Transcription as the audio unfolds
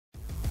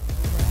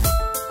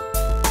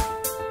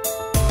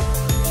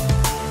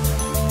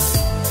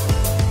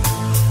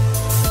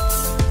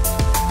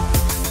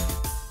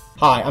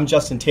Hi, I'm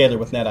Justin Taylor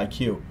with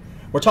NetIQ.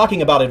 We're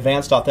talking about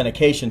advanced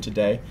authentication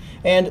today,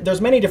 and there's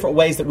many different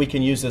ways that we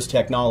can use this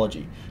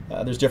technology.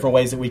 There's different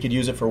ways that we could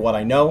use it for what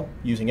I know,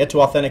 using it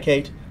to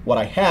authenticate, what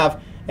I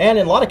have, and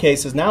in a lot of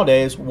cases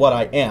nowadays, what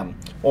I am,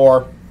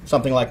 or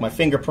something like my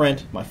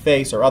fingerprint, my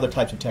face, or other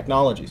types of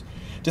technologies.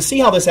 To see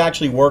how this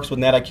actually works with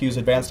NetIQ's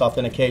advanced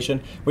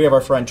authentication, we have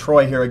our friend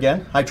Troy here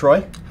again. Hi,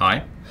 Troy.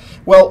 Hi.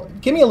 Well,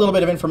 give me a little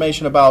bit of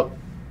information about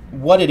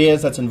what it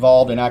is that's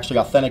involved in actually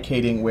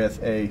authenticating with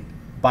a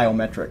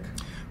biometric.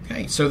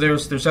 Okay, so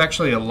there's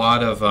actually a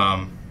lot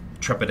of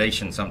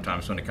trepidation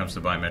sometimes when it comes to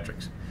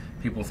biometrics.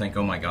 People think,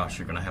 oh my gosh,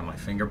 you're going to have my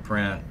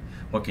fingerprint.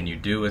 What can you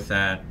do with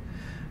that?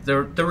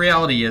 The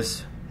reality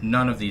is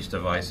none of these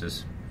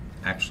devices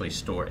actually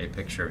store a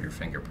picture of your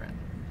fingerprint.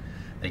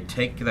 They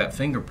take that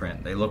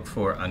fingerprint, they look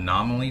for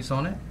anomalies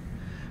on it.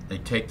 They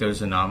take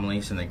those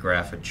anomalies and they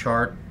graph a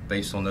chart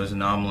based on those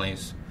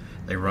anomalies.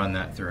 They run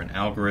that through an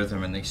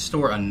algorithm and they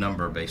store a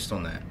number based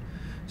on that.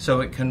 So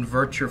it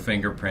converts your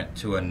fingerprint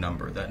to a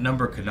number. That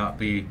number could not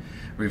be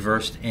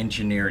reversed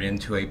engineered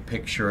into a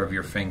picture of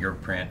your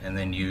fingerprint and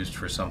then used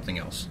for something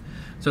else.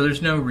 So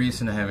there's no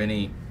reason to have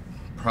any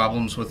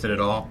problems with it at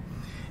all.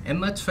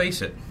 And let's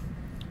face it,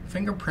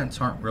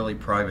 fingerprints aren't really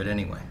private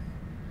anyway.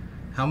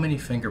 How many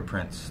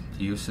fingerprints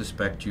do you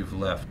suspect you've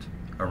left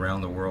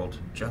around the world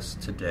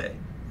just today?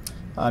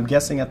 I'm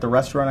guessing at the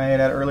restaurant I ate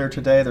at earlier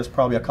today, there's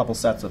probably a couple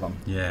sets of them.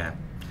 Yeah.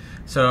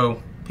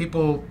 So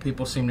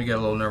people seem to get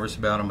a little nervous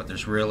about them, but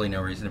there's really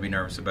no reason to be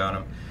nervous about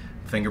them.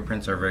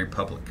 Fingerprints are very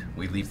public.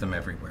 We leave them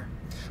everywhere.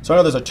 So I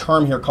know there's a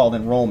term here called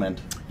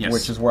enrollment, Yes.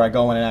 which is where I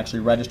go in and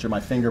actually register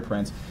my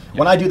fingerprints. Yep.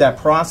 When I do that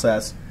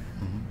process,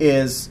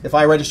 is if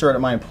I register it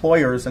at my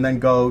employer's and then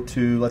go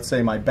to, let's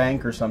say, my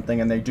bank or something,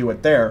 and they do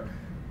it there,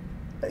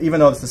 even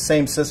though it's the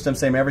same system,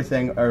 same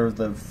everything, are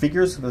the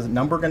figures, the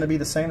number going to be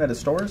the same that it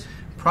stores?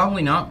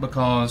 Probably not,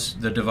 because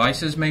the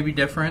devices may be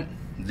different.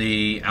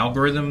 The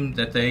algorithm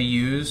that they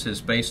use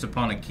is based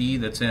upon a key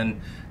that's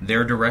in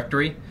their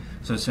directory.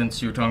 So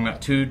since you're talking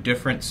about two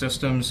different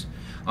systems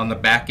on the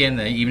back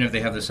end, even if they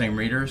have the same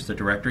readers, the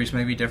directories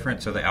may be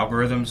different, so the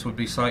algorithms would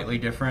be slightly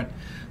different.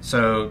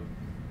 So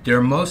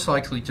they're most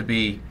likely to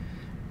be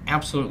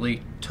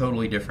absolutely,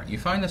 totally different. You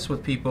find this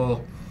with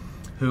people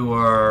who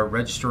are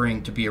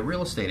registering to be a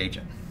real estate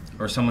agent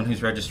or someone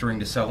who's registering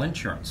to sell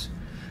insurance.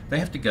 They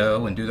have to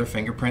go and do their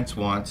fingerprints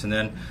once, and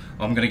then,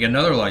 oh, I'm going to get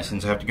another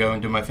license. I have to go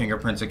and do my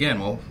fingerprints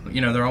again. Well,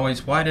 you know, they're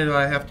always, why did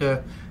I have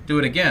to do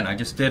it again? I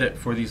just did it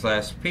for these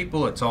last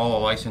people. It's all a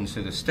license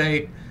to the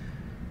state.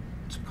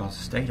 It's because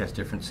the state has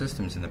different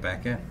systems in the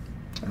back end.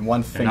 And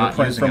one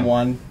fingerprint from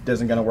one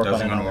isn't going to work on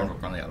another. Doesn't going to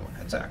work on the other one,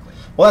 exactly.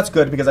 Well, that's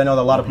good, because I know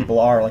that a lot of people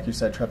are, like you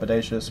said,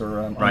 trepidatious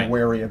or Right.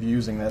 wary of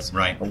using this,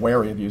 Right. or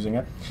wary of using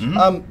it.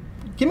 Mm-hmm.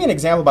 Give me an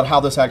example about how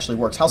this actually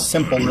works. How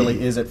simple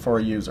really is it for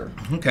a user?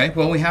 Okay,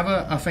 well, we have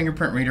a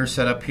fingerprint reader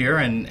set up here,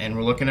 and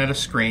we're looking at a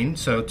screen.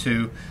 So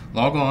to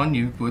log on,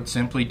 you would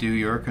simply do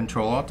your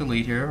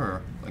Control-Alt-Delete here,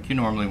 or like you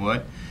normally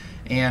would.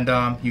 And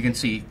you can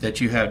see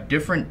that you have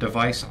different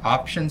device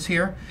options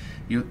here.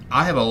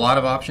 I have a lot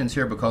of options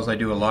here because I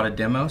do a lot of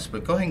demos,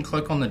 but go ahead and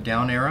click on the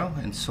down arrow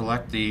and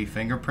select the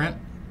fingerprint.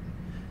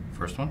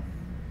 First one.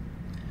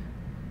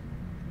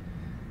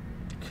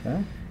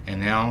 Okay. And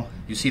now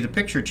you see the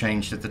picture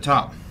changed at the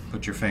top.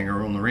 Put your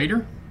finger on the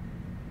reader.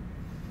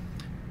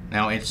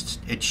 Now it's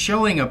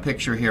showing a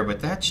picture here, but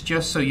that's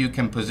just so you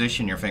can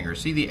position your finger.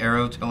 See the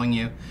arrow telling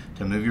you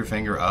to move your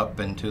finger up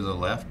and to the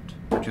left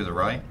or to the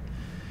right?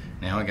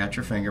 Now I got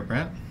your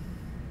fingerprint.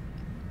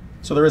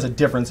 So there is a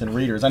difference in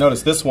readers. I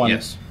noticed this one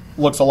Yes.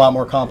 looks a lot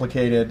more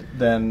complicated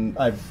than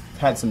I've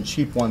had some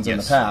cheap ones in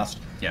the Yes. past.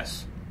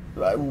 Yes.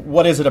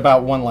 What is it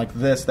about one like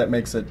this that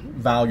makes it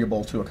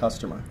valuable to a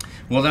customer?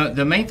 Well,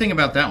 the main thing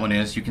about that one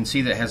is you can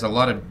see that it has a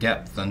lot of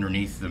depth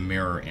underneath the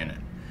mirror in it,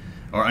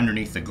 or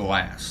underneath the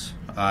glass.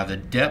 The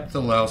depth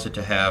allows it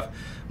to have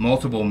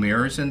multiple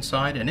mirrors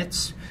inside, and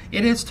it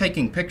is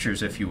taking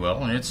pictures, if you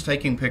will, and it's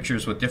taking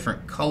pictures with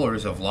different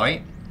colors of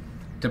light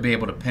to be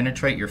able to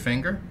penetrate your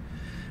finger.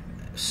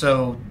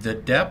 So the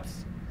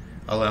depth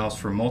allows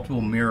for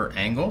multiple mirror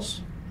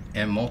angles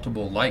and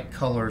multiple light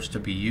colors to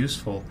be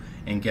useful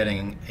in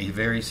getting a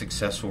very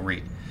successful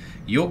read.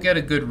 You'll get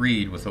a good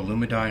read with a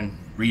Lumidigm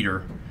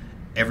reader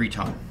every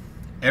time.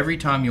 Every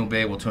time you'll be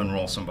able to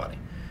enroll somebody.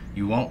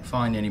 You won't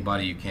find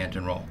anybody you can't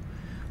enroll.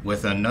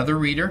 With another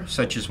reader,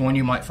 such as one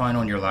you might find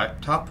on your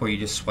laptop where you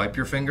just swipe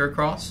your finger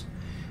across,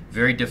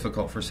 very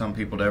difficult for some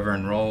people to ever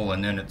enroll,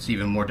 and then it's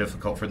even more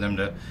difficult for them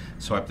to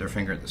swipe their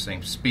finger at the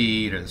same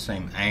speed or the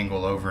same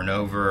angle over and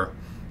over.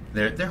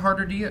 They're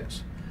harder to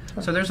use.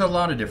 So there's a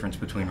lot of difference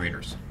between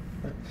readers.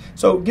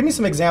 So give me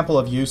some example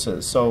of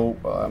uses. So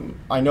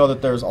I know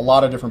that there's a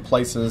lot of different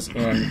places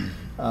in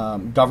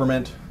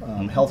government,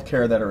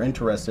 healthcare that are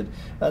interested.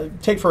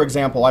 Take, for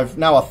example, I've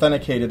now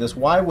authenticated this.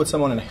 Why would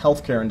someone in the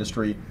healthcare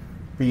industry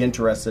be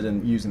interested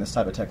in using this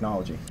type of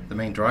technology? The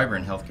main driver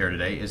in healthcare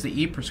today is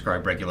the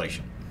e-prescribe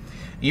regulation.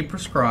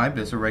 E-prescribe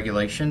is a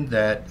regulation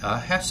that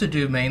has to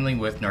do mainly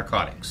with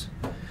narcotics.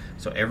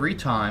 So every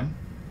time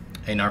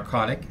a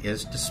narcotic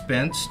is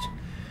dispensed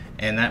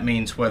And that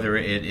means whether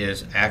it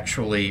is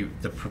actually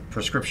the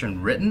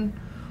prescription written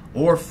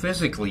or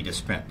physically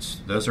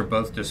dispensed. Those are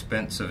both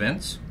dispense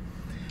events.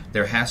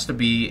 There has to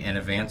be an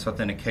advanced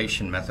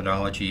authentication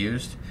methodology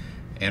used,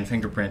 and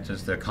Fingerprint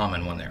is the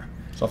common one there.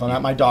 So if I'm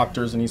at my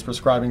doctor's and he's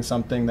prescribing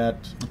something that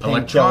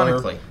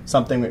Electronically.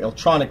 something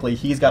electronically,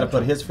 he's got to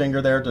put his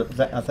finger there to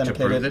authenticate To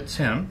prove it. it's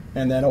him.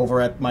 And then over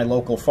at my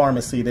local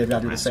pharmacy, they've got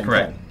to do the same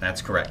Correct. thing.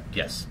 That's correct.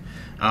 Yes.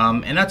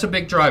 And that's a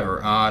big driver.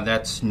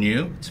 That's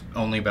new. It's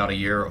only about a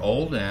year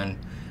old, and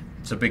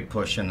it's a big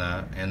push in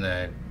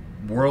the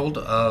world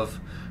of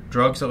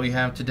drugs that we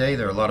have today.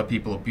 There are a lot of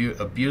people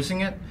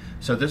abusing it.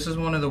 So this is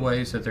one of the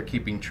ways that they're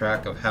keeping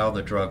track of how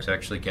the drugs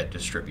actually get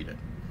distributed.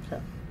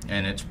 Okay.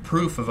 And it's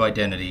proof of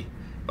identity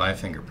by a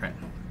fingerprint.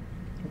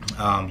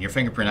 Your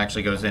fingerprint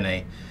actually goes in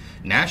a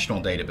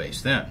national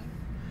database then.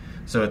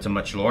 So it's a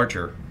much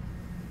larger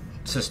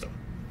system.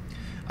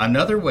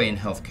 Another way in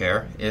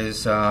healthcare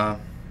is,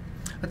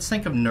 let's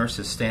think of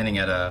nurses standing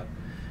at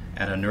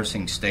a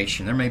nursing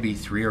station. There may be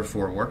 3 or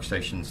 4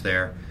 workstations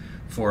there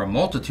for a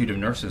multitude of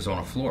nurses on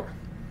a floor.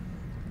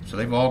 So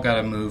they've all got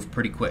to move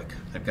pretty quick.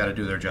 They've got to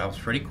do their jobs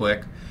pretty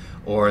quick,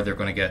 or they're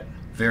going to get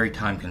very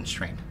time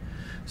constrained.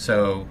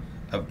 So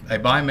a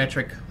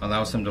biometric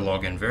allows them to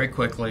log in very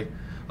quickly,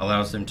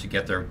 allows them to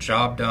get their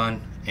job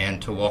done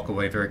and to walk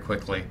away very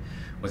quickly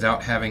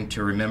without having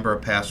to remember a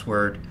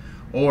password,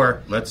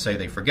 or let's say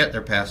they forget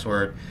their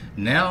password.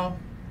 Now,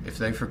 if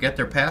they forget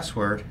their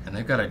password and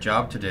they've got a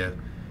job to do,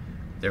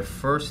 their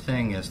first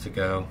thing is to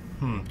go,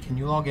 can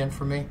you log in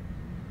for me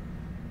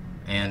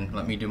and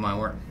let me do my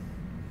work?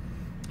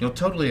 You'll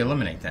totally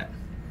eliminate that.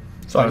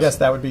 So I guess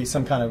that would be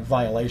some kind of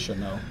violation,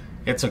 though.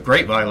 It's a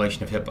great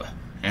violation of HIPAA,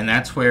 and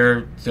that's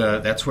where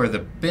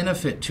the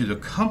benefit to the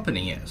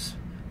company is.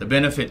 The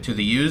benefit to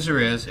the user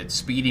is it's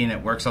speedy and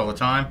it works all the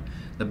time.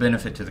 The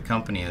benefit to the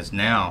company is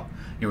now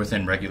you're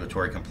within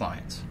regulatory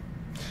compliance.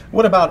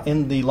 What about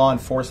in the law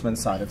enforcement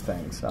side of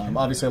things?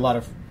 Obviously, a lot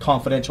of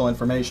confidential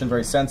information,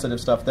 very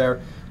sensitive stuff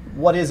there.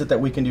 What is it that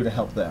we can do to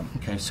help them?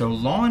 Okay, so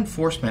law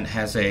enforcement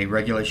has a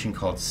regulation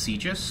called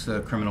CJIS,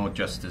 the Criminal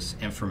Justice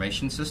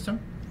Information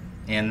System,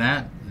 and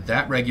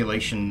that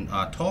regulation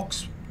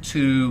talks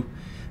to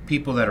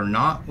people that are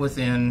not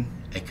within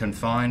a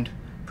confined,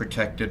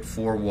 protected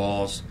 4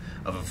 walls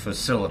of a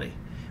facility,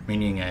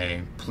 meaning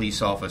a police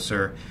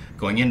officer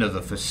going into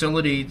the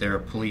facility, their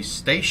police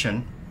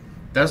station,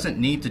 doesn't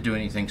need to do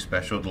anything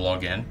special to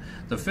log in.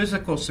 The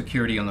physical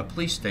security on the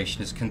police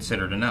station is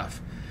considered enough.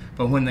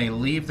 But when they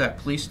leave that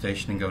police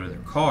station and go to their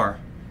car,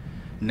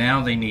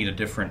 now they need a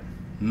different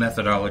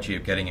methodology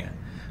of getting in.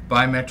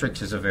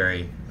 Biometrics is a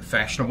very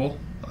fashionable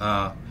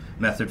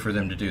method for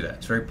them to do that.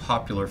 It's very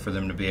popular for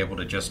them to be able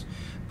to just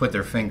put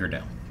their finger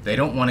down. They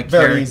don't want to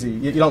carry... Very easy.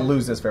 You don't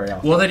lose this very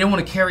often. Well, they don't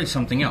want to carry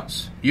something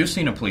else. You've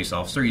seen a police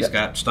officer. He's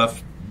got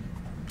stuff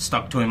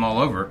stuck to him all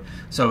over.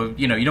 So,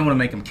 you don't want to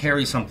make him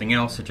carry something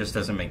else. It just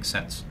doesn't make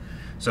sense.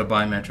 So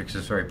biometrics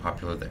is very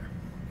popular there.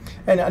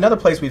 And another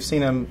place we've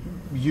seen them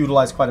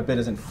utilized quite a bit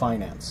is in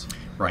finance.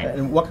 Right.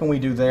 And what can we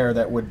do there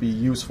that would be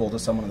useful to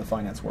someone in the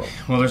finance world?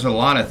 Well, there's a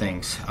lot of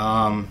things.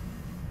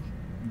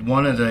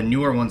 One of the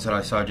newer ones that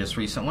I saw just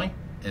recently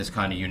is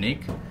kind of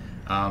unique.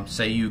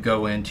 Say you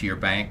go into your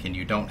bank and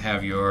you don't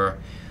have your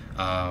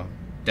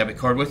debit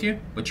card with you,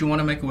 but you want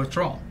to make a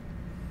withdrawal.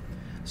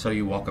 So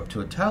you walk up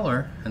to a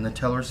teller, and the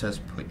teller says,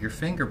 put your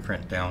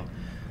fingerprint down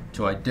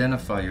to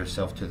identify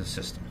yourself to the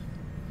system.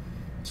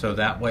 So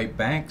that way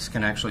banks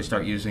can actually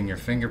start using your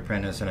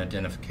fingerprint as an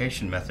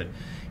identification method.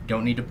 You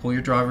don't need to pull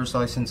your driver's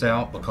license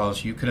out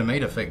because you could have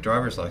made a fake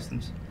driver's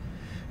license.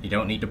 You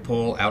don't need to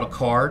pull out a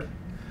card.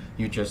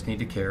 You just need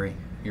to carry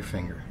your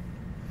finger.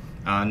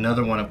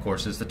 Another one, of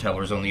course, is the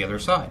tellers on the other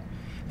side.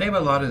 They have a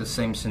lot of the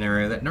same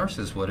scenario that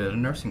nurses would at a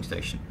nursing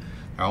station.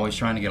 They're always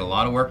trying to get a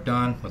lot of work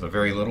done with a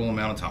very little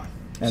amount of time.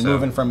 And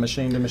moving from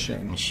machine to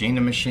machine. Machine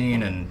to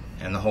machine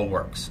and the whole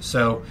works.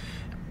 So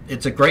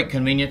it's a great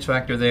convenience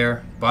factor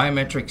there.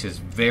 Biometrics is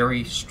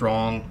very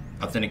strong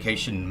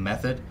authentication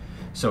method,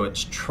 so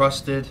it's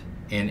trusted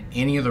in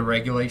any of the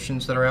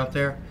regulations that are out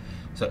there,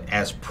 so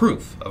as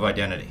proof of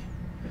identity.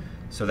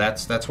 So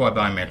that's why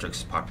biometrics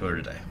is popular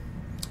today.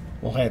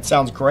 Well, hey, it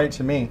sounds great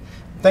to me.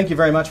 Thank you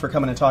very much for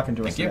coming and talking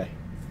to us today. Thank you.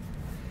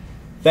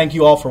 Thank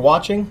you all for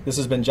watching. This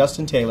has been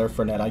Justin Taylor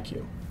for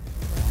NetIQ.